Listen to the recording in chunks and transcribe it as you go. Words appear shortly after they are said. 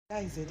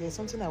Guys, there's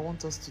something I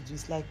want us to do.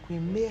 It's like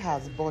Queen May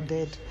has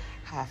boarded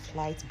her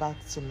flight back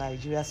to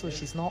Nigeria, so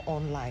she's not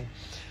online.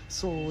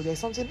 So there's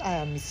something I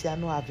and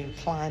Misiano have been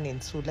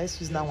planning. So let's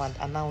use now and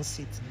announce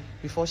it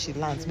before she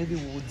lands. Maybe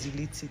we will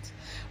delete it,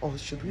 or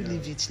should we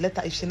leave it? Let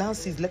her, if she now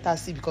sees, let her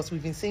see, because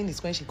we've been saying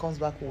this when she comes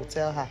back, we'll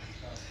tell her.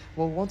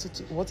 But we wanted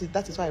to.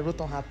 That is why I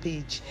wrote on her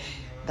page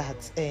that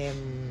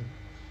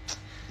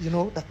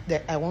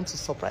that I want to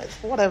surprise.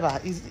 Whatever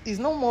is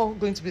no more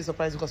going to be a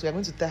surprise, because we are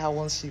going to tell her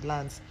once she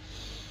lands.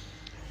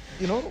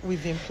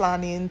 We've been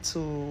planning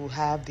to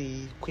have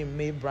the Queen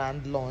May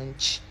brand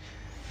launch.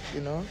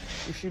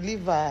 If you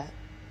leave her,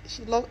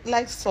 she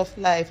likes soft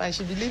life, and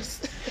she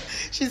believes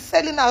she's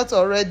selling out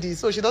already,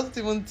 so she doesn't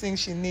even think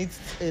she needs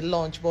a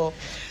launch. But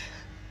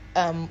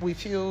we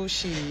feel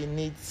she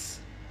needs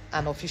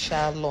an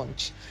official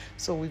launch,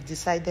 so we've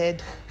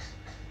decided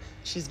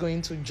she's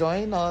going to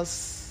join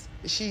us.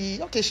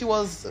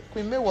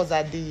 Queen May was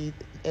at the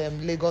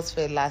Lagos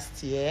Fair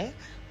last year,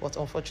 but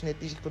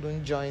unfortunately she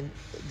couldn't join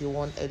the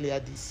one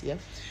earlier this year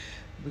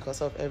because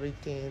of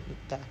everything.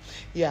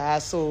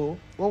 So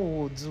what we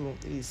will do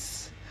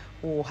is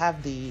we'll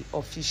have the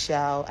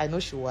official, I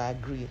know she will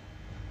agree,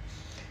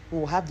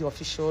 we'll have the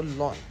official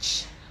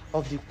launch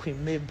of the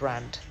Queen May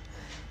brand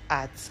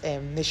at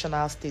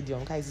National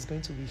Stadium. Guys, it's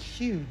going to be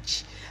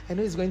huge. I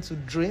know it's going to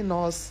drain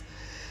us,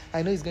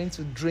 I know it's going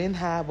to drain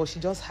her, but she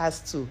just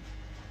has to.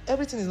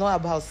 Everything is not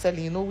about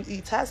selling,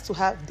 it has to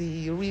have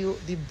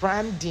the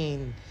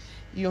branding.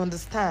 You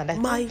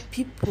understand? My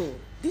people,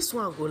 this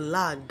one go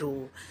land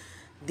though.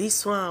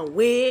 This one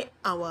where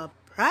our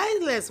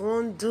priceless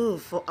won't do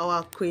for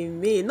our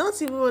Queen May.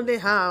 Not even only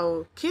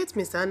how cute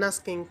Mr. Anna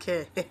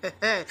skincare.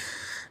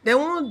 They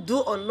won't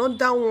do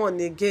another one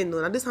again.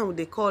 No, and this one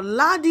they call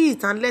loud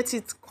it and let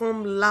it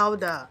come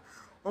louder.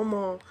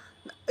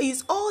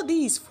 Is all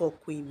this for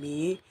Queen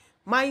May?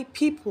 My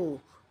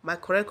people, my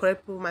correct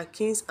people, my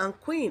kings and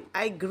queen,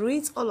 I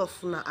greet all of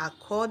you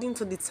according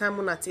to the time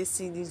when I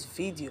see this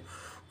video.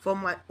 For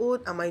my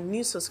old and my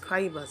new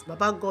subscribers,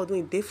 Baba God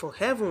wey dey for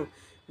heaven,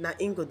 na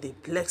him go dey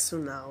bless you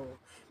now.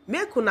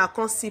 Make una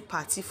come see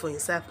party for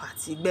inside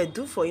party,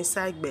 gbedu for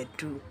inside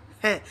gbedu.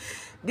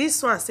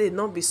 This one say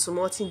not be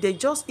small thing, they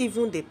just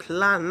even dey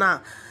plan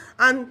now.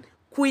 And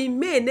Queen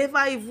May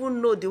never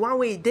even know the one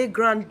way dey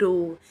grand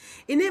though.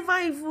 He never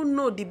even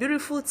know the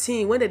beautiful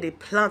thing when they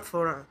plan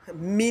for her.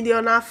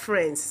 Millionaire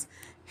friends.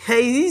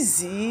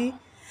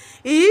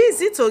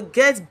 Easy to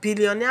get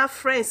billionaire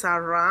friends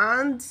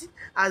around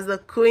as the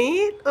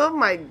queen. Oh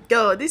my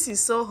God, this is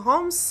so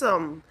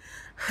wholesome.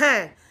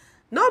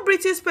 No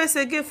British space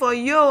again for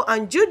Yo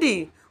and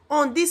Judy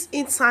on this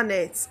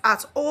internet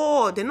at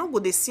all. They not go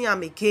to see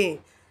them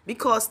again,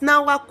 because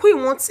now our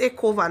queen wants to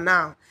take over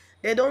now.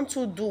 They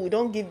don't do, we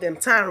don't give them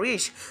time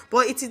reach.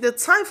 But it is the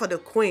time for the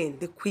queen,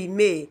 the Queen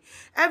May.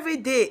 Every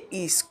day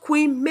is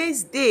Queen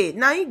May's day.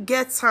 Now you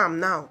get time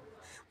now.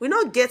 We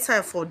not get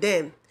time for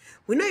them.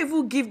 We not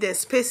even give them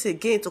space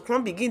again to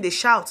come begin the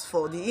shout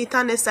for the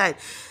internet side.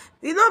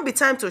 It not be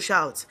time to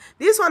shout.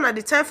 This one at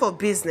the time for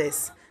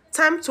business.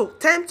 Time to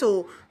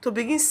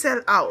begin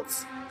sell out.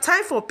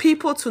 Time for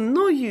people to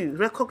know you,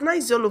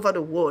 recognize you all over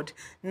the world.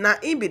 Now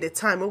it be the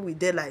time when we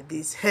dey like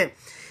this.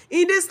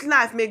 In this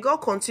life, may God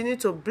continue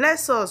to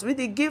bless us with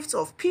the gift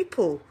of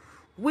people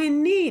we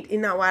need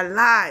in our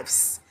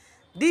lives.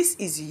 This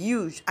is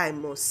huge, I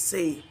must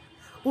say.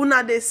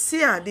 Una dey see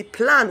the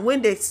plan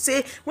when they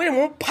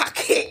want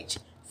package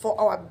for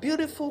our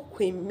beautiful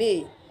Queen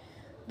May.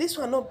 This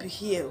will not be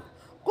here.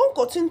 God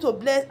continue to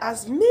bless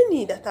as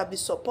many that have been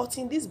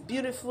supporting this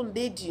beautiful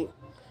lady.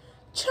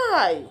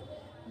 Chai,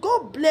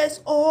 God bless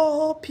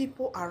all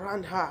people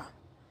around her.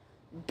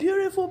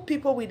 Beautiful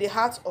people with the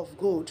heart of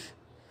gold.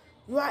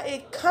 You are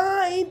a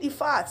kind, in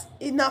fact,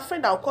 in a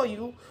friend I'll call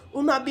you,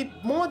 una be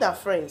more than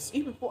friends.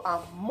 You people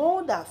are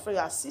more than friends,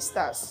 are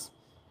sisters.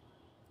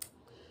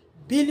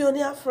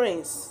 Billionaire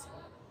friends.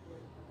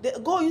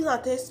 God use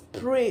and test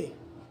pray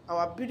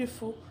our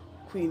beautiful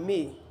Queen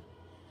May.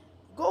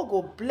 God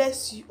go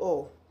bless you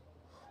all.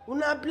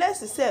 Una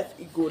bless yourself,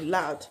 it go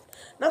loud.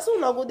 Now so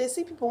una go they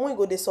see people when you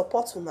go they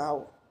support you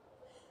now.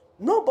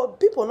 No, but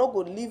people not go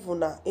live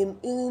una in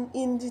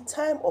the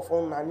time of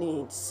una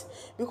needs.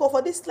 Because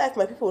for this life,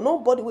 my people,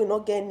 nobody will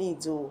not get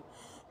needs. Oh.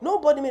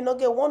 Nobody may not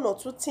get one or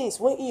two things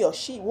when he or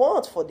she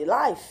want for the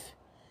life.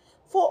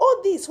 For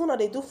all this, una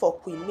they do for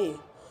Queen May.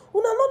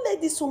 Una not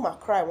let this woman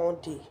cry one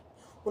day.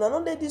 Una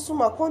not let this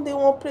woman come dey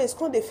one place,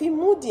 come they feel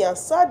moody and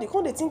sad,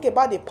 come they think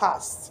about the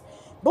past.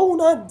 But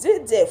una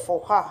did there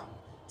for her.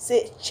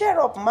 Say, cheer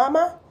up,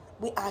 mama.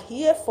 We are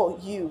here for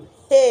you.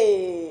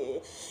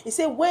 Hey, he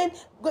said when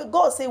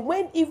God said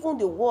when even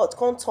the world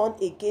can't turn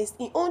against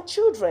his own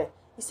children,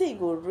 he said he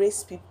will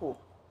raise people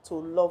to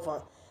love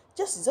her.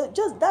 Just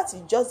that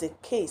is just the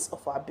case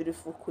of our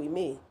beautiful Queen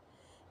May.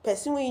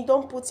 Person when you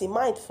don't put in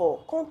mind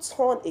for can't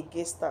turn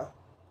against her.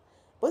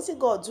 What did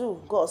God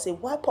do? God said,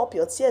 wipe up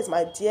your tears,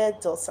 my dear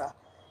daughter,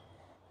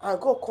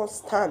 and God can't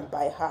stand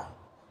by her.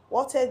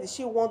 What else did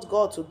she want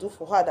God to do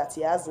for her that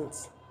he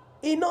hasn't?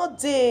 In no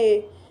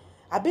day.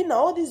 I been na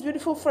all these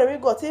beautiful friends we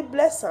God take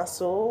bless am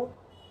so.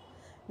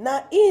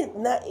 Na he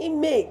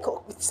make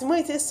when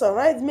he take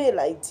surround me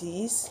like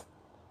this.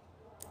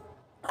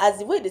 As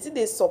the way they take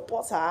dey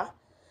support her,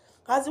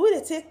 as the way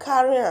they take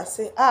carry am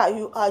say,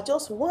 you are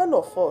just one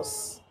of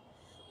us.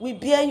 We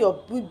bear your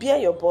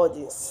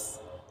burdens.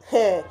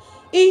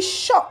 He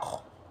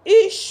shock.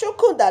 He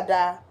shook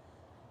dada.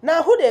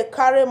 Now who dey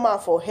carry man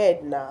for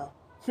head now?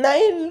 Now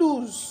he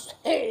lose.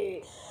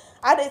 Hey.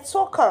 I dey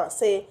talk am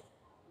say,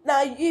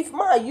 now if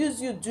man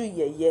use you do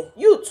yeye,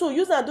 you too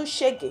use am do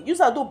shege, use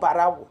am do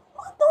barawo.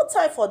 No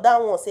time for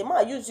that one. Say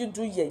man use you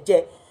do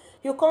yeye.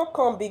 You can't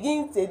come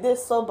begin to dey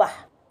sober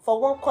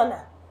for one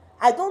corner.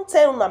 I don't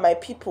tell una my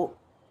people.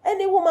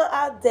 Any woman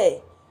out there,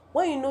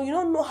 when you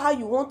don't know how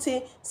you want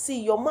to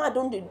see your man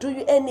don't they do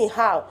you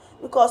anyhow,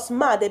 because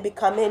man they be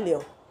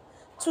chameleon.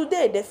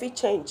 Today they fit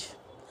change.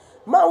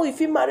 Man if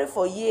you marry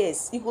for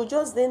years, you go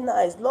just dey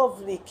nice,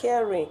 lovely,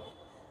 caring.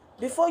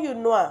 Before you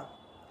know am,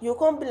 you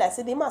can't be like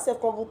say the man self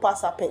come go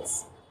pass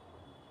serpents.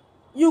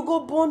 You go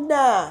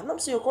bunda.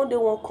 Not say you can't dey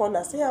one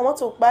corner. Say I want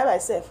to buy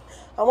myself.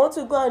 I want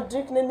to go and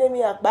drink me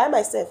and buy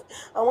myself.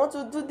 I want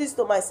to do this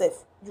to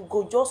myself. You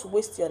go just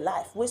waste your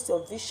life, waste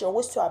your vision,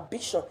 waste your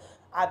ambition.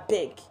 I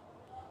beg.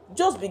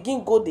 Just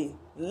begin go dey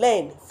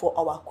learn for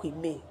our Queen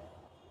May,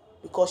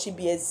 because she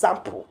be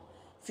example.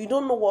 If you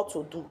don't know what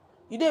to do,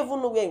 you don't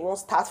even know where you want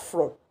to start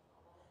from.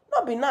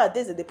 Not be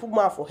nowadays that they put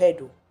man for head.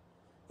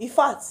 In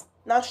fact,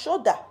 now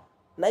shoulder,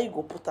 now you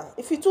go put am.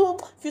 If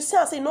you say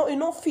and say no, you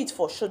no fit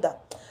for shoulder,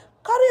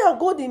 carry and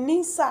go the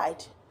knee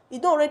side. You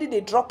don't already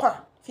they drop am.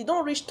 If you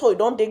don't reach toe, you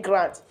don't dey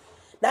ground.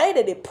 Now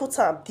they put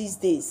am these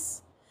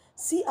days.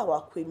 See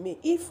our Queen May.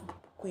 If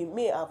Queen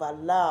May have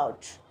allowed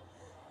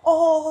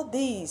all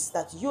these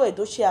that you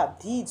Edochie have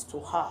did to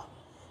her,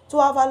 to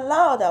have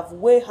allowed have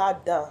weigh her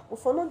down, we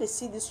for not they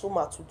see this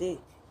woman today.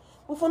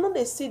 We for not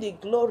they see the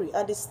glory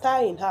and the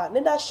star in her,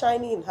 neither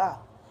shining in her.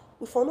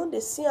 We for not they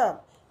see am,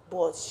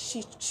 but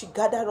she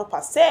gathered up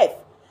herself,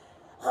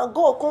 and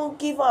God can't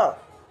give her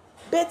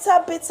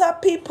better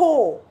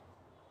people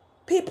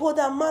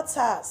that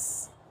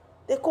matters.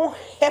 They can't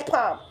help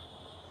am.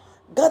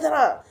 Gather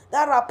am.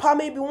 That rapper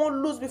maybe won't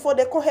lose before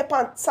they can't help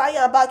am tie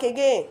am back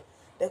again.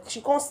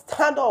 She can't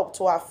stand up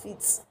to her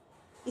feet.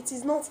 It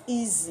is not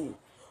easy.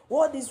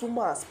 What this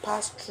woman has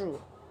passed through.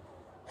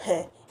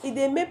 If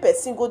they make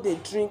person go they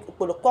drink,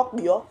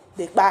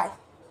 they buy.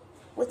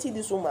 What did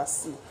this woman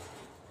see?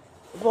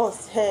 But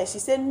she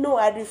said, no,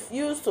 I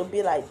refuse to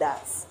be like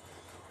that.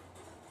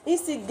 He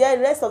still get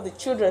the rest of the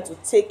children to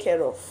take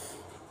care of.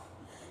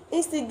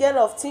 He still get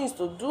of things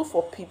to do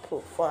for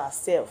people, for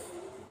herself.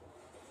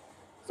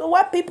 So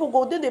what people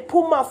go do, they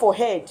put man for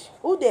head.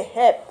 Who they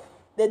help?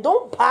 They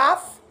don't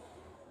bath.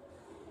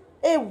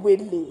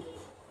 Willie.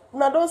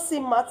 Now don't see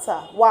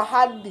matter.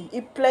 Wahadi.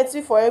 It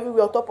plenty for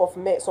everywhere on top of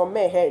some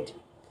men head.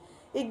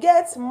 It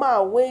gets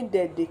man when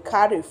they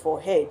carry for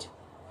head.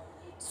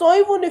 So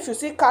even if you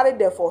see carry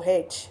them for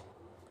head,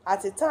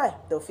 at a time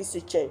the office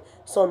change.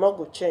 So not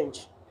go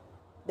change.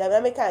 The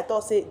American I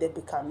thought say they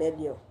be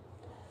chameleon.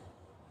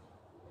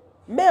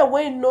 Men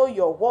will know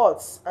your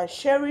words and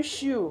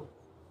cherish you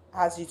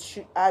as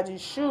you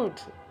should.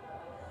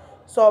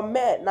 So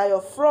men now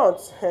your front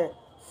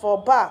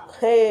for back,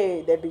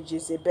 hey, they be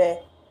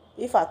Jezebel.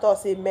 If I thought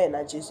say men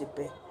are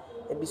Jezebel,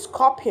 they be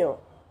scorpion.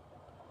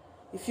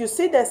 If you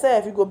see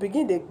themselves, you go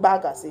begin the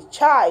bag and say,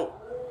 "Chai,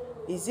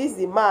 is this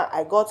the man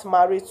I got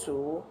married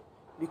to?"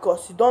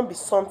 Because you don't be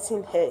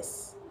something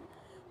else.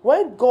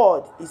 When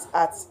God is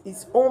at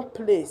his own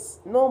place,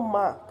 no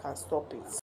man can stop it.